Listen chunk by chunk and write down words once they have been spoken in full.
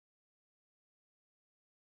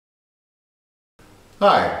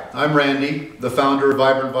Hi, I'm Randy, the founder of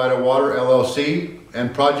Vibrant Vital Water LLC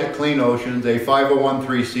and Project Clean Oceans, a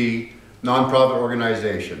 501(c) nonprofit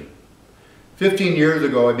organization. 15 years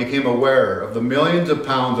ago, I became aware of the millions of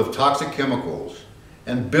pounds of toxic chemicals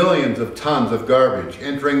and billions of tons of garbage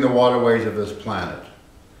entering the waterways of this planet.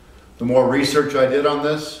 The more research I did on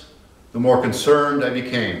this, the more concerned I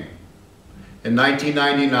became. In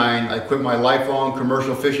 1999, I quit my lifelong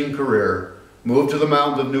commercial fishing career, moved to the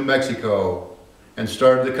mountains of New Mexico, and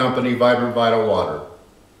started the company Vibrant Vital Water.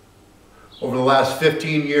 Over the last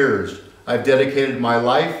 15 years, I've dedicated my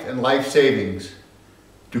life and life savings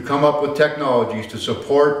to come up with technologies to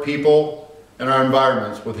support people and our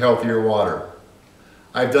environments with healthier water.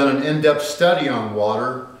 I've done an in-depth study on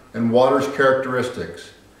water and water's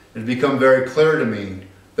characteristics. It's become very clear to me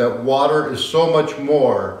that water is so much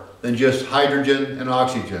more than just hydrogen and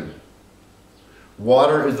oxygen.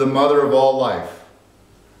 Water is the mother of all life,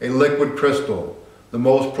 a liquid crystal, the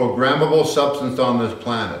most programmable substance on this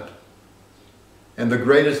planet, and the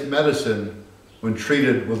greatest medicine when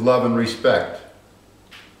treated with love and respect.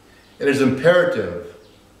 It is imperative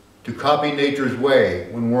to copy nature's way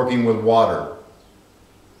when working with water.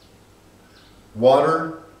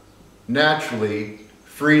 Water naturally,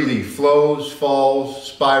 freely flows, falls,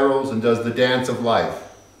 spirals, and does the dance of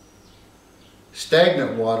life.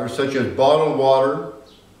 Stagnant water, such as bottled water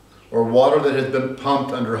or water that has been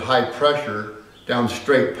pumped under high pressure down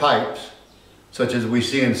straight pipes, such as we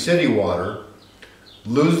see in city water,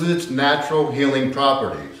 loses its natural healing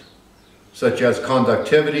properties, such as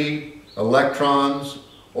conductivity, electrons,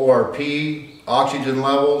 ORP, oxygen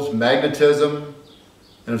levels, magnetism,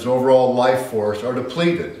 and its overall life force are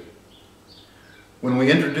depleted. When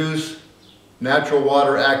we introduce natural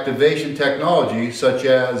water activation technology, such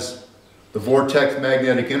as the Vortex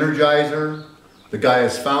Magnetic Energizer, the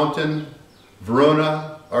Gaia's Fountain,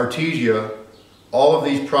 Varuna, Artesia, all of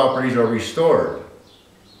these properties are restored.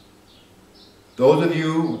 Those of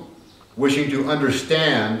you wishing to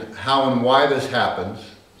understand how and why this happens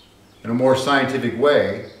in a more scientific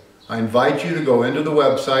way, I invite you to go into the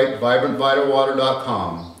website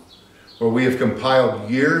vibrantvitalwater.com, where we have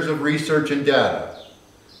compiled years of research and data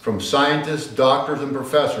from scientists, doctors, and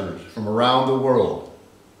professors from around the world.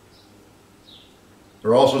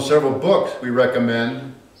 There are also several books we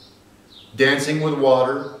recommend: Dancing with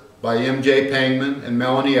Water by M.J. Pangman and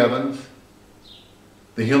Melanie Evans,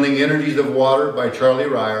 The Healing Energies of Water by Charlie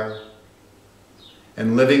Ryer,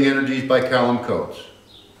 and Living Energies by Callum Coates.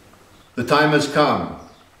 The time has come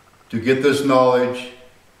to get this knowledge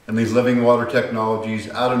and these living water technologies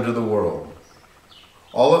out into the world.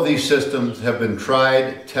 All of these systems have been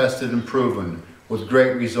tried, tested, and proven with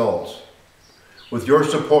great results. With your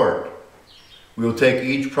support, we will take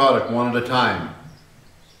each product one at a time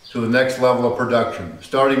to the next level of production,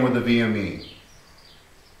 starting with the VME.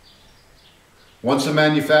 Once the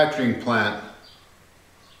manufacturing plant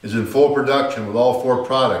is in full production with all 4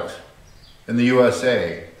 products in the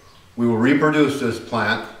USA, we will reproduce this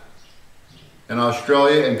plant in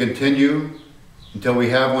Australia and continue until we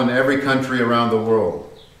have one in every country around the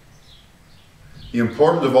world. The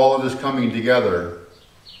importance of all of this coming together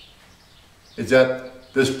is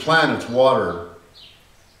that this planet's water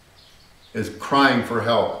is crying for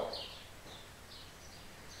help.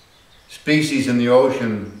 Species in the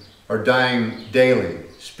ocean are dying daily.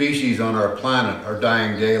 Species on our planet are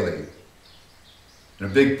dying daily. And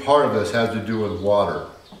a big part of this has to do with water.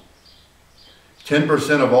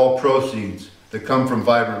 10% of all proceeds that come from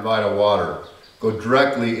Vibrant Vital Water go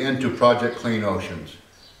directly into Project Clean Oceans,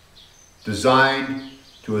 designed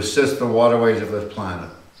to assist the waterways of this planet.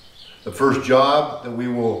 The first job that we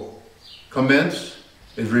will commence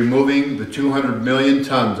is removing the 200 million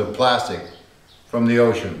tons of plastic from the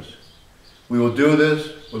oceans. We will do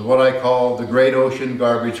this with what I call the Great Ocean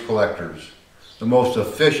Garbage Collectors, the most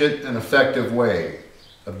efficient and effective way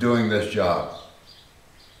of doing this job.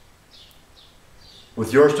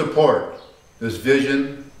 With your support, this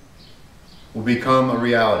vision will become a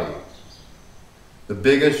reality. The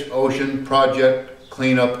biggest ocean project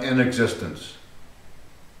cleanup in existence.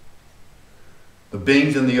 The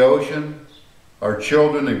beings in the ocean, our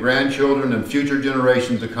children and grandchildren and future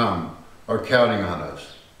generations to come are counting on us.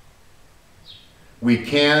 We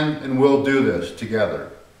can and will do this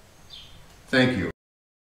together. Thank you.